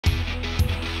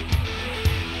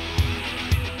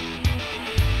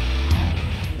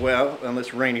Well, on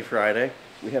this rainy Friday,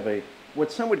 we have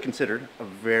what some would consider a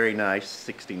very nice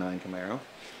 69 Camaro.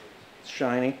 It's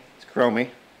shiny, it's chromy,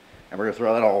 and we're gonna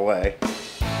throw that all away.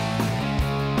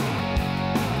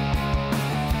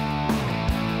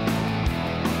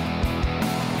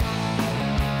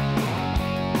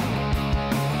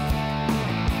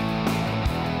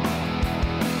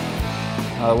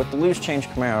 With the loose change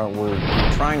Camaro, we're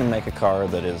trying to make a car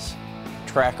that is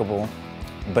trackable,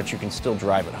 but you can still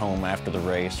drive it home after the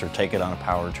race or take it on a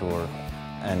power tour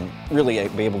and really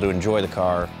be able to enjoy the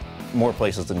car more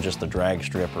places than just the drag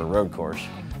strip or a road course.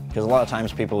 Because a lot of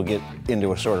times people get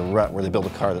into a sort of rut where they build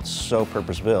a car that's so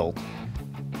purpose-built,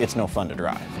 it's no fun to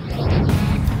drive.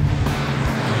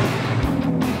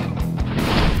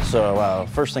 So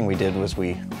first thing we did was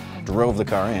we drove the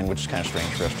car in, which is kind of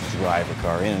strange for us to drive a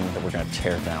car in that we're going to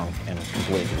tear down and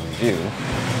completely redo.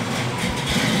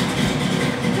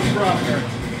 What's wrong here?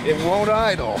 It won't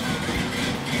idle.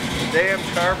 Damn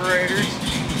carburetors.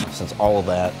 Since all of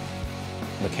that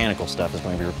mechanical stuff is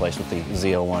going to be replaced with the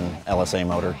Z01 LSA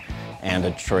motor and a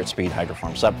Detroit Speed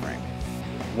hydroformed subframe.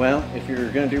 Well, if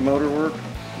you're going to do motor work,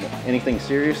 anything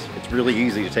serious, it's really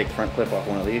easy to take the front clip off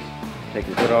one of these, take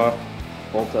your hood off,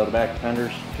 bolts out of the back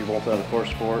fenders, 2 bolts out of the core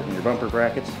support and your bumper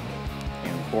brackets,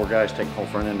 and 4 guys take the whole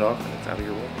front end off and it's out of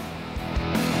your way.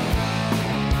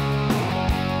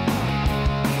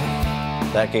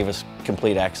 That gave us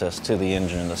complete access to the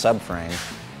engine and the subframe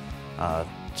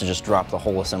to just drop the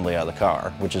whole assembly out of the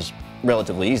car, which is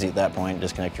relatively easy at that point.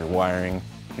 Disconnect your wiring,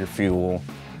 your fuel,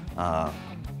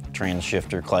 trans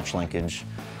shifter, clutch linkage,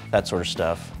 that sort of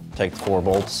stuff. Take the 4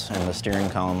 bolts and the steering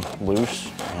column loose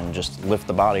and just lift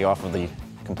the body off of the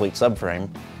complete subframe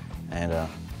and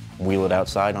wheel it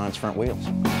outside on its front wheels.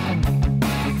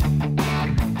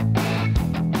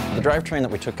 The drivetrain that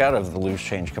we took out of the loose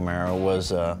change Camaro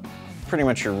was pretty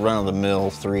much your run-of-the-mill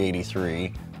 383.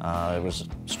 It was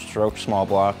a stroke small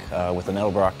block with an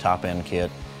Edelbrock top-end kit,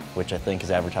 which I think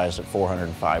is advertised at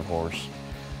 405 horse.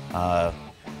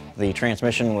 The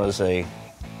transmission was a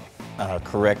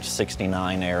correct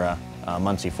 69 era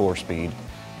Muncie 4-speed,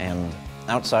 and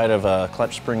outside of a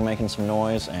clutch spring making some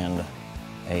noise and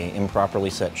a improperly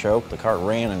set choke, the car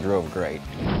ran and drove great.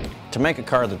 To make a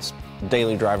car that's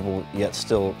daily drivable yet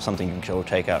still something you can go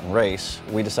take out and race,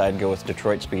 we decided to go with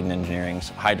Detroit Speed and Engineering's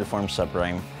hydroformed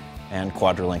subframe and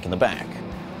quadra-link in the back.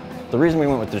 The reason we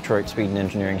went with Detroit Speed and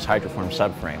Engineering's hydroformed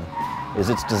subframe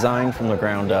is it's designed from the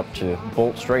ground up to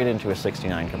bolt straight into a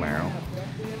 69 Camaro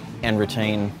and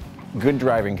retain good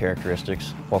driving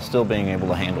characteristics while still being able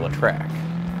to handle a track.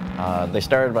 They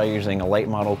started by using a late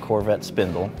model Corvette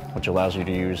spindle, which allows you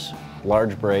to use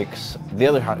large brakes. The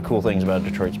other cool things about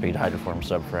Detroit Speed hydroformed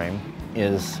subframe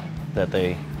is that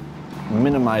they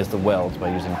minimize the welds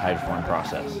by using the hydroform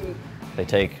process. They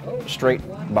take a straight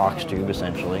box tube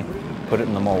essentially, put it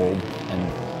in the mold,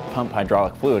 and pump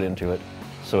hydraulic fluid into it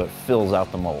so it fills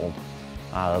out the mold.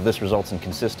 This results in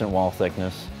consistent wall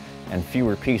thickness and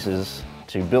fewer pieces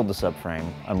to build the subframe,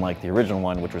 unlike the original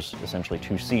one, which was essentially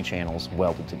 2 C-channels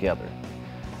welded together.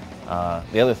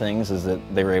 The other things is that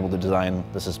they were able to design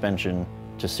the suspension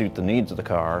to suit the needs of the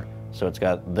car, so it's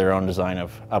got their own design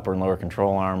of upper and lower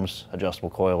control arms, adjustable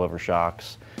coilover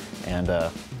shocks, and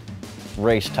a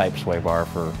race-type sway bar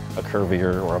for a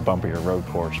curvier or a bumpier road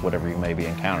course, whatever you may be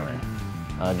encountering.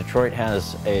 Detroit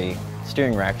has a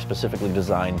steering rack specifically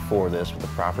designed for this with the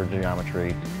proper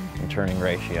geometry and turning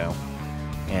ratio,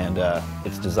 and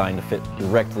it's designed to fit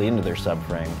directly into their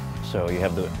subframe, so you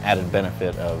have the added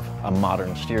benefit of a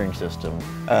modern steering system.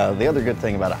 The other good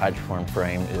thing about a hydroform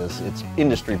frame is it's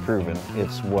industry proven.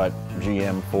 It's what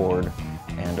GM, Ford,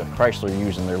 and Chrysler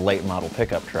use in their late model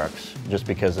pickup trucks just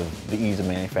because of the ease of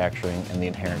manufacturing and the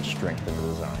inherent strength of the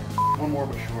design. One more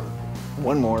but shorter.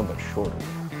 One more but shorter.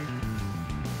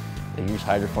 They use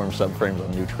hydroform subframes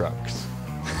on new trucks.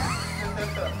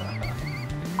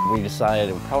 We decided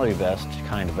it would probably be best to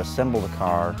kind of assemble the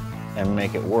car and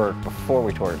make it work before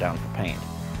we tore it down for paint.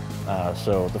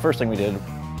 So the first thing we did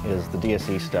is the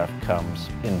DSE stuff comes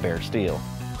in bare steel.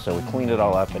 So we cleaned it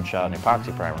all up and shot an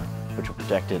epoxy primer, which will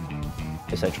protect it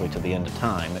essentially to the end of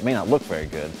time. It may not look very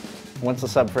good. Once the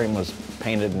subframe was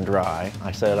painted and dry,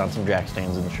 I set it on some jack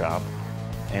stands in the shop.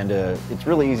 And it's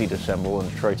really easy to assemble, and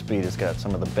Detroit Speed has got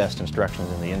some of the best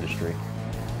instructions in the industry.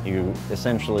 You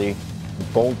essentially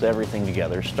bolt everything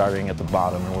together, starting at the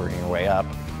bottom and working your way up.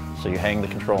 So you hang the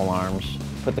control arms,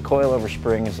 put the coilover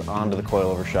springs onto the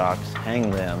coilover shocks, hang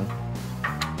them,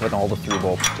 put all the 3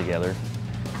 bolts together.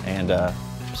 And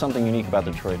something unique about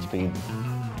the Detroit Speed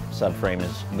subframe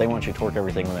is they want you to torque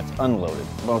everything when it's unloaded.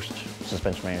 Most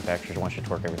suspension manufacturers want you to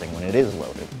torque everything when it is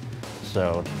loaded.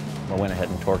 So I went ahead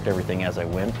and torqued everything as I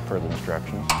went per the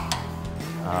instructions.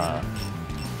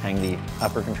 Hang the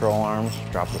upper control arms,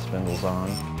 drop the spindles on.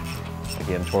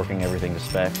 Again, torquing everything to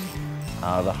spec.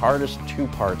 The hardest two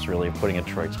parts really of putting a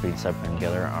Detroit Speed subframe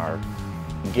together are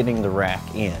getting the rack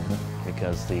in,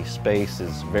 because the space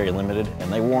is very limited,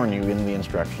 and they warn you in the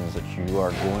instructions that you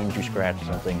are going to scratch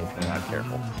something if you're not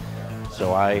careful.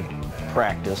 So I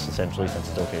practiced, essentially, since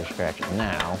it's okay to scratch it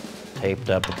now, taped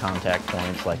up the contact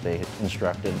points like they had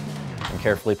instructed, and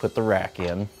carefully put the rack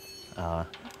in,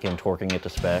 again torquing it to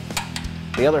spec.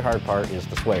 The other hard part is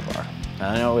the sway bar.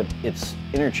 I know it's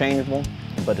interchangeable,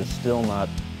 but it's still not,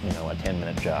 you know, a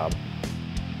 10-minute job.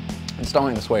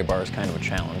 Installing the sway bar is kind of a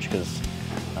challenge because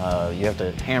you have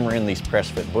to hammer in these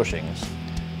press-fit bushings,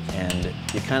 and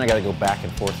you kind of got to go back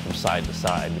and forth from side to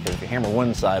side, because if you hammer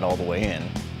one side all the way in,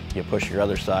 you push your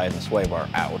other side and the sway bar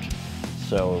out.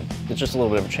 So it's just a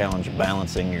little bit of a challenge of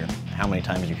balancing how many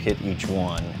times you hit each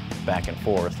one back and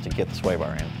forth to get the sway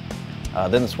bar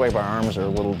in. Then the sway bar arms are a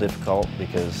little difficult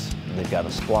because they've got a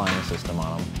spline system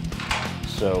on them.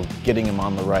 So getting them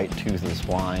on the right tooth of the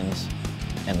splines,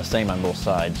 and the same on both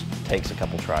sides, takes a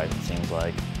couple tries, it seems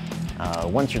like.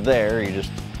 Once you're there, you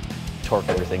just torque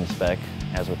everything spec.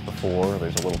 As with before,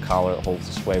 there's a little collar that holds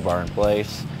the sway bar in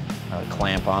place,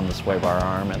 clamp on the sway bar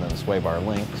arm, and then the sway bar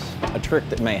links. A trick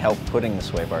that may help putting the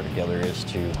sway bar together is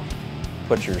to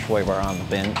put your sway bar on the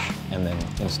bench and then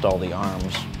install the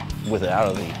arms with it out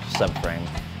of the subframe,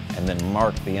 and then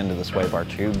mark the end of the sway bar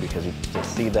tube, because you can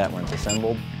see that when it's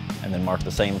assembled, and then mark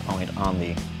the same point on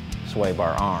the sway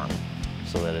bar arm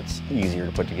so that it's easier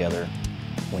to put together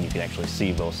when you can actually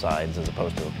see both sides as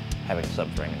opposed to having a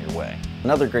subframe in your way.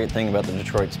 Another great thing about the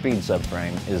Detroit Speed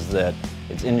subframe is that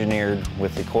it's engineered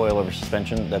with the coilover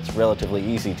suspension. That's relatively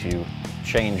easy to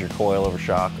change your coilover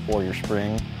shock or your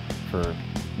spring for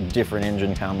different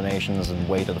engine combinations and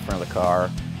weight of the front of the car,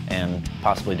 and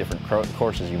possibly different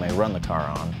courses you may run the car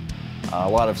on. A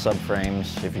lot of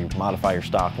subframes, if you modify your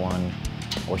stock one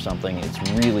or something, it's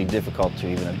really difficult to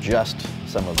even adjust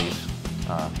some of these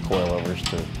coilovers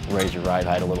to raise your ride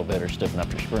height a little bit or stiffen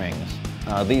up your springs.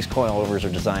 These coilovers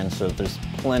are designed so that there's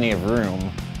plenty of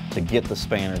room to get the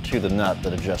spanner to the nut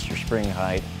that adjusts your spring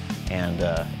height, and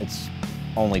it's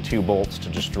only 2 bolts to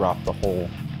just drop the whole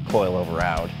coilover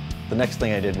out. The next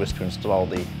thing I did was to install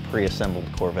the pre-assembled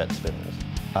Corvette spindles.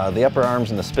 The upper arms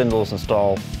and the spindles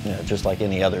install, you know, just like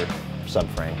any other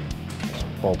subframe. Just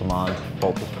bolt them on,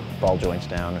 bolt the ball joints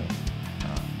down, and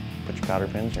put your cotter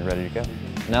pins, and you're ready to go.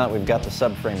 Now that we've got the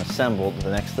subframe assembled,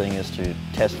 the next thing is to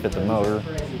test fit the motor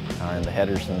and the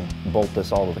headers and bolt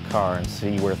this all to the car and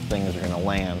see where things are going to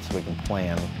land so we can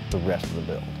plan the rest of the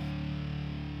build.